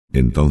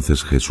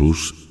Entonces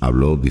Jesús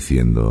habló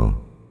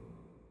diciendo: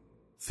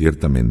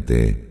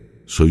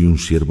 Ciertamente, soy un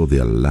siervo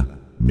de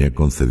Alá, me ha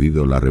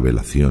concedido la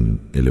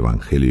revelación, el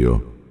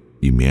Evangelio,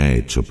 y me ha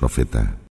hecho profeta.